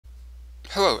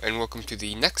Hello and welcome to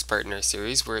the next part in our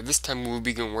series where this time we'll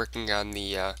begin working on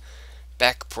the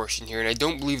back portion here, and I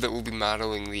don't believe that we'll be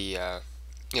modeling the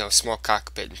small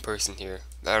cockpit in person here.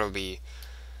 That'll be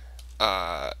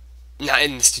not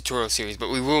in this tutorial series, but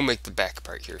we will make the back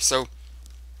part here. So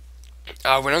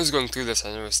when I was going through this, I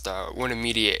noticed one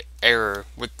immediate error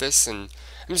with this, and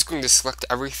I'm just going to select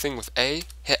everything with A,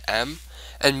 hit M,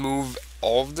 and move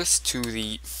all of this to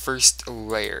the first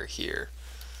layer here,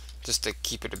 just to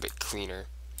keep it a bit cleaner.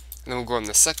 And then we'll go on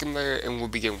the second layer and we'll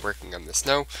begin working on this.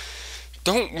 Now,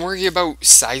 don't worry about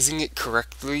sizing it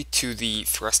correctly to the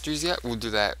thrusters yet. We'll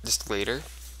do that just later.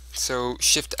 So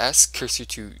Shift S, cursor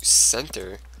to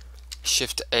center.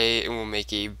 Shift A, and we'll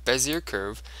make a Bezier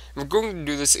curve. And we're going to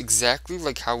do this exactly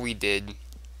like how we did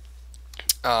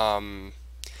the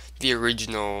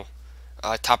original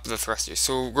top of the thruster.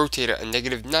 So we'll rotate it a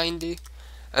 -90,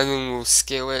 and then we'll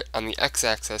scale it on the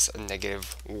x-axis a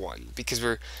 -1, because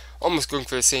we're almost going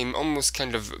for the same, almost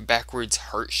kind of backwards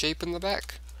heart shape in the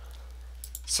back.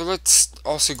 So let's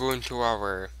also go into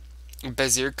our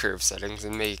Bezier curve settings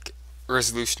and make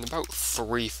resolution about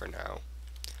 3 for now.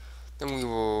 Then we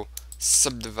will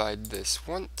subdivide this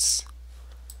once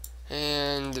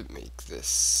and make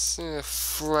this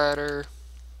flatter,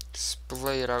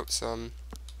 splay it out some.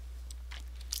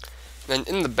 Then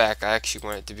in the back, I actually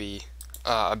want it to be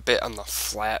a bit on the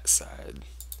flat side.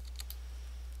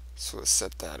 So let's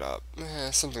set that up.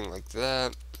 Something like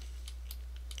that.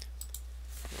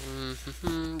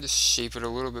 Just shape it a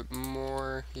little bit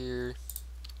more here.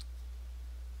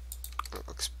 It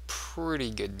looks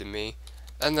pretty good to me.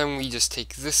 And then we just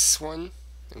take this one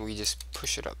and we just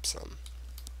push it up some.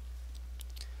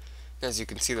 As you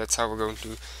can see, that's how we're going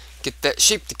to get that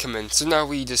shape to come in. So now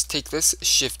we just take this,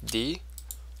 Shift D,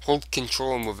 hold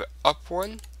Control and move it up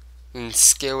one, and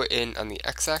scale it in on the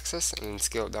x-axis, and then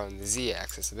scale it down on the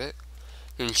z-axis a bit.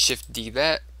 And Shift D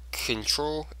that,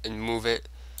 Control, and move it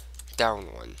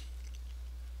down one.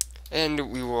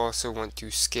 And we will also want to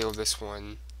scale this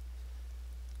one.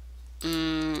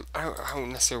 I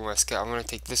don't necessarily want to scale. I want to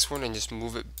take this one and just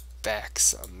move it back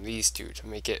some, these two, to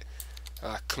make it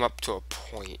come up to a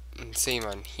point. And same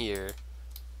on here,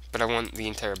 but I want the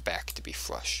entire back to be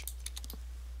flush.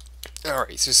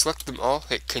 Alright, so select them all,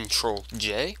 hit Control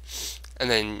J,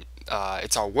 and then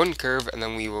it's all one curve, and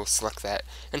then we will select that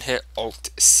and hit Alt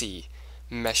C,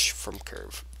 mesh from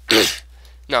curve.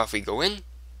 Now if we go in,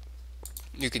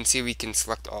 you can see we can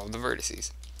select all the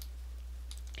vertices.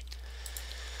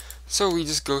 So we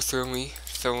just go through and we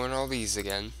fill in all these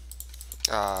again.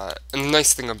 And the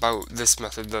nice thing about this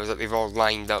method though is that they've all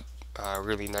lined up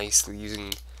really nicely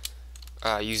using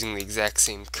the exact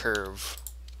same curve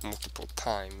multiple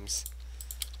times.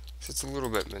 So it's a little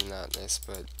bit monotonous,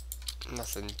 but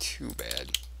nothing too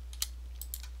bad.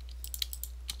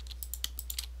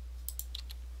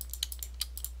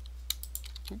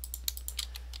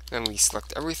 Then we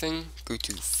select everything, go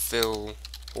to fill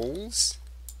holes,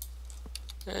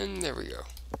 and there we go.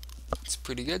 It's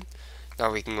pretty good.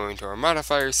 Now we can go into our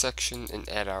modifier section and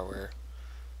add our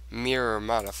mirror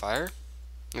modifier.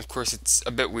 And of course it's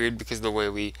a bit weird because of the way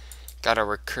we got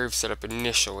our curve set up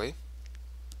initially.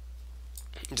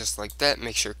 Just like that,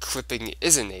 make sure clipping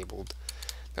is enabled.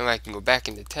 Now I can go back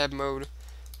into tab mode,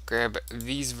 grab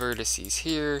these vertices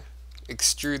here,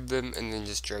 extrude them, and then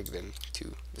just drag them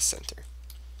to the center.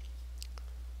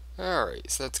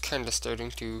 Alright, so that's kind of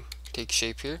starting to take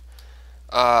shape here.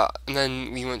 And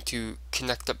then we want to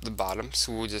connect up the bottom,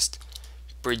 so we'll just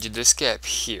bridge this gap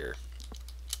here.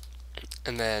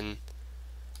 And then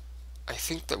I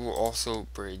think that we'll also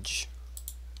bridge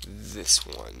this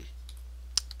one.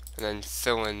 And then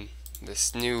fill in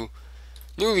this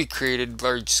newly created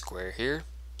large square here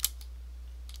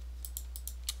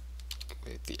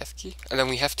with the F key. And then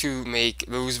we have to make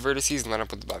those vertices line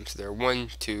up with the bottom. So there are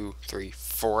 1, 2, 3,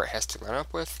 4 it has to line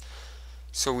up with.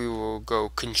 So we will go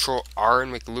Control R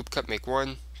and make a loop cut, make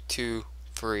 1, 2,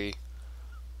 3,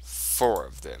 4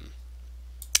 of them.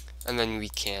 And then we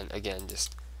can, again,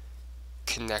 just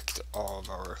connect all of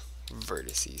our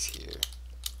vertices here.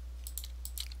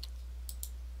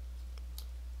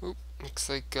 Oop, looks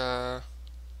like I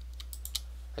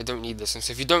don't need this one.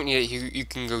 So if you don't need it, you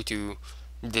can go to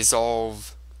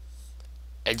Dissolve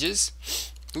Edges.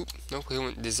 Oop, nope, we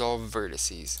want Dissolve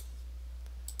Vertices.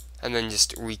 And then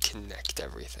just reconnect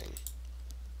everything.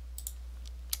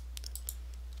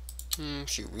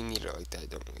 Shoot, we need it like that,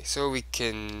 don't we? So we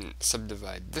can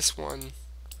subdivide this one.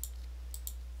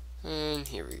 And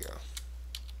here we go.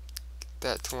 Get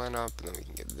that to line up, and then we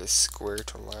can get this square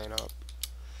to line up.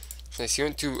 So you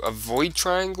want to avoid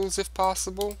triangles if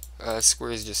possible.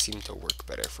 Squares just seem to work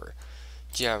better for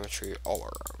geometry all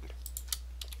around.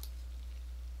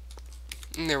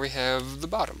 And there we have the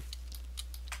bottom.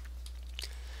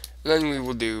 Then we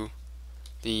will do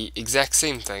the exact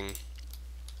same thing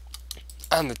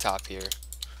on the top here.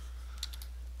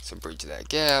 So bridge that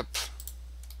gap.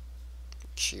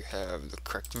 Make sure you have the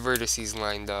correct vertices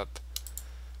lined up.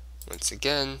 Once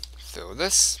again, fill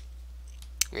this.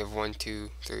 We have 1,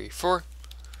 2, 3, 4.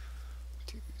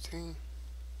 2, 3.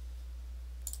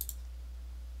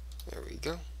 There we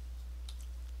go.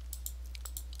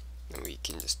 Then we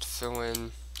can just fill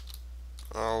in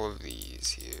all of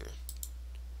these here.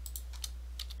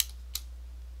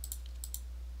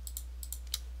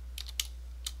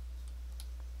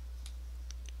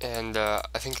 And I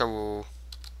think I will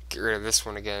get rid of this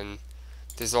one again,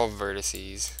 dissolve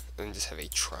vertices, and then just have a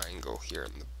triangle here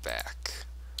in the back.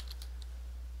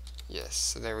 Yes,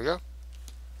 so there we go.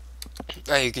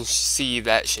 Now you can see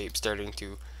that shape starting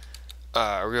to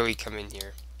really come in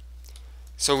here.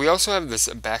 So we also have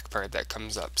this back part that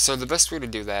comes up. So the best way to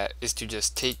do that is to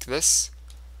just take this.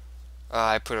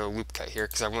 I put a loop cut here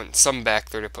because I want some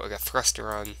back there to put like a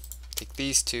thruster on. Take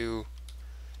these two,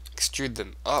 extrude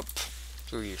them up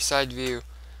through your side view.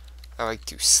 I like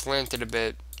to slant it a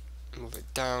bit, move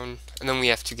it down, and then we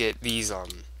have to get these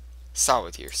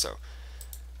solid here. So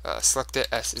select it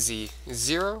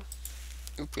SZ0.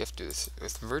 Oop, we have to do this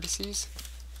with vertices.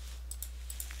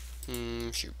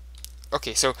 Shoot.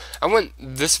 Okay, so I want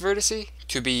this vertice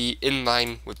to be in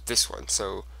line with this one.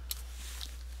 So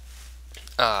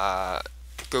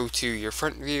go to your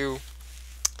front view.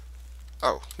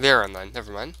 Oh, they're in line.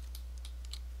 Never mind.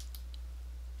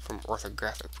 From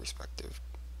orthographic perspective.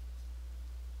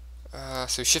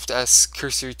 So Shift S,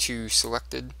 cursor to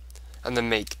selected, and then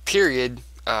make period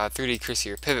 3D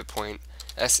cursor pivot point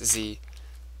SZ0.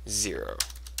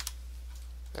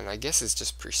 And I guess it's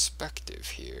just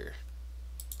perspective here.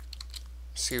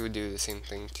 So we would do the same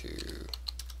thing to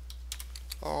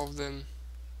all of them.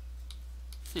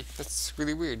 That's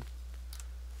really weird.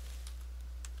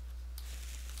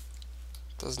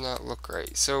 Does not look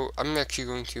right. So I'm actually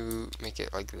going to make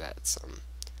it like that some.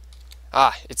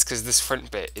 It's because this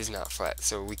front bit is not flat.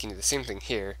 So we can do the same thing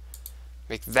here.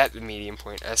 Make that the median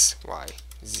point,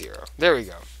 SY0. There we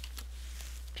go.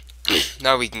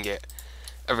 Now we can get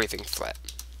everything flat.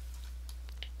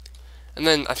 And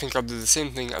then I think I'll do the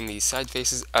same thing on these side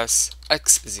faces,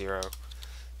 SX0,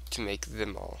 to make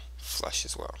them all flush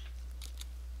as well.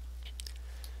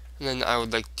 And then I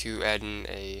would like to add in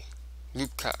a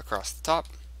loop cut across the top,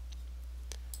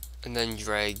 and then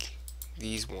drag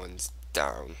these ones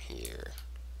down here.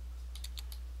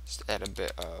 Just add a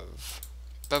bit of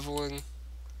beveling,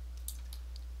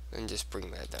 and just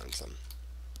bring that down some.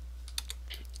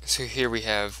 So here we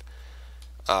have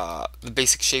the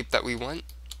basic shape that we want.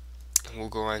 And we'll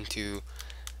go on to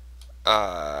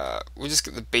we'll just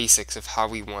get the basics of how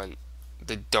we want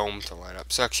the dome to line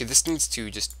up. So actually this needs to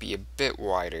just be a bit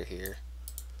wider here,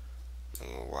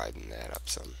 and we'll widen that up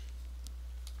some.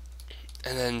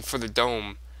 And then for the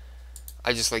dome,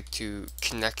 I just like to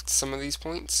connect some of these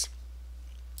points.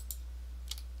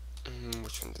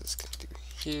 Which one does this gonna do?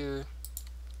 Here,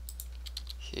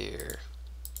 here,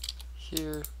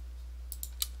 here.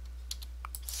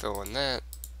 Fill in that,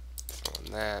 fill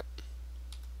in that.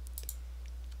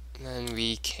 And then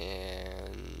we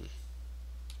can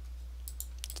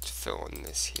fill in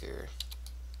this here.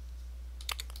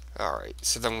 Alright,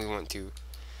 so then we want to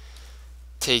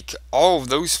take all of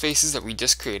those faces that we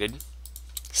just created,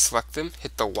 select them,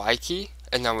 hit the Y key,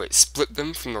 and now it split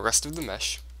them from the rest of the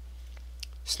mesh.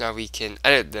 So now we can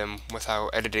edit them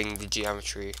without editing the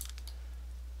geometry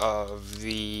of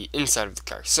the inside of the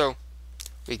car. So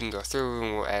we can go through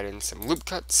and we'll add in some loop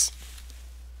cuts.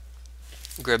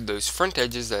 Grab those front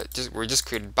edges that were just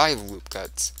created by the loop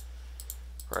cuts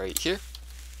right here,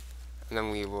 and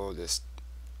then we will just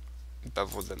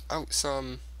bevel them out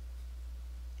some.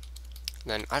 And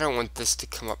then I don't want this to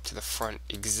come up to the front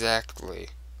exactly,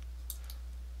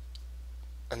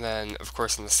 and then of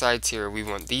course on the sides here we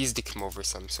want these to come over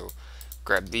some, so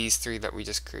grab these three that we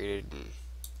just created and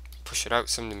push it out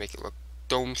some to make it look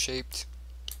dome shaped.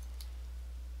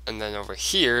 And then over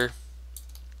here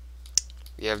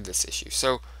we have this issue.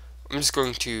 So I'm just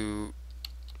going to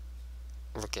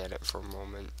look at it for a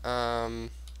moment.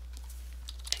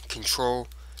 Control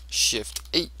Shift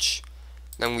H.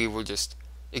 Then we will just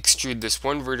extrude this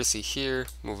one vertex here,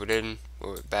 move it in,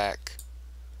 move it back.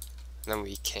 And then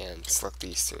we can select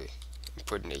these three and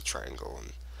put in a triangle.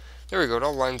 And there we go. It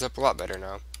all lines up a lot better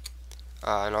now.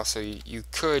 And also you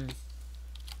could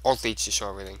Alt H to show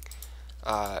everything.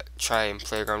 Try and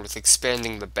play around with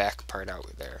expanding the back part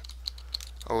out there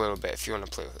a little bit if you want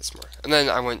to play with this more. And then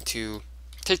I want to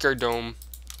take our dome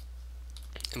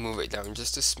and move it down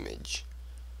just a smidge.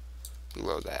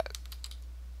 below that.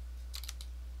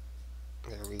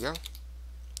 There we go.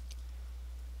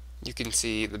 You can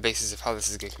see the basis of how this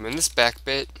is going to come in. This back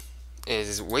bit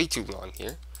is way too long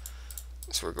here,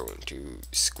 so we're going to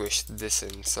squish this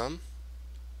in some.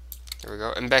 There we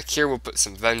go. And back here we'll put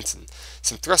some vents and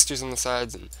some thrusters on the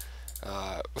sides, and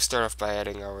we'll start off by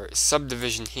adding our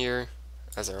subdivision here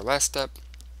as our last step.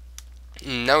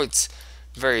 And now it's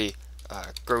very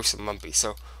gross and lumpy,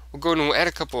 so we'll go and we'll add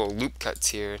a couple of loop cuts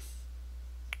here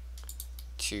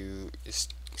to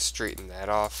just straighten that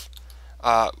off.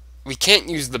 We can't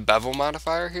use the bevel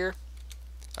modifier here.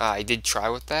 I did try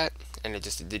with that, and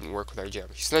it didn't work with our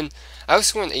geometry. So then I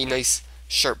also want a nice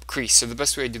sharp crease, so the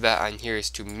best way to do that on here is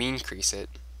to mean crease it,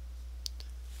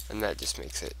 and that just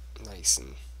makes it nice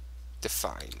and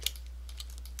defined.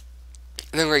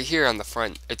 And then right here on the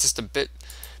front, it's just a bit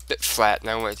flat, and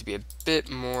I want it to be a bit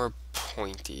more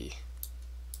pointy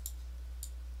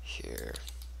here.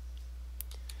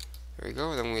 There we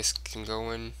go. Then we just can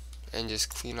go in and just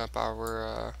clean up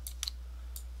our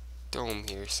dome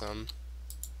here some.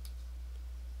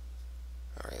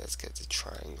 Alright, let's get the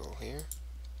triangle here.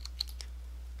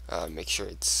 Make sure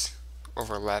it's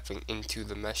overlapping into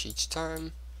the mesh each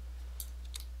time.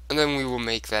 And then we will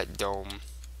make that dome.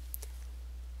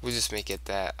 We'll just make it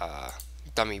that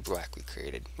dummy black we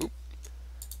created. Oop.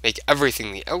 Make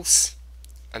everything else,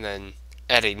 and then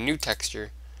add a new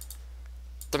texture,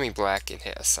 dummy black, and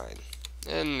hit assign.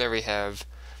 And there we have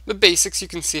the basics. You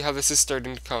can see how this is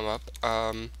starting to come up.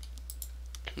 I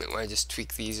just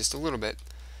tweak these just a little bit,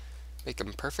 make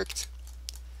them perfect.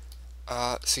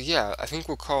 So yeah, I think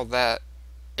we'll call that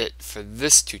it for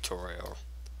this tutorial.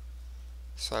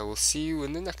 So I will see you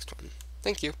in the next one.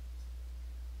 Thank you.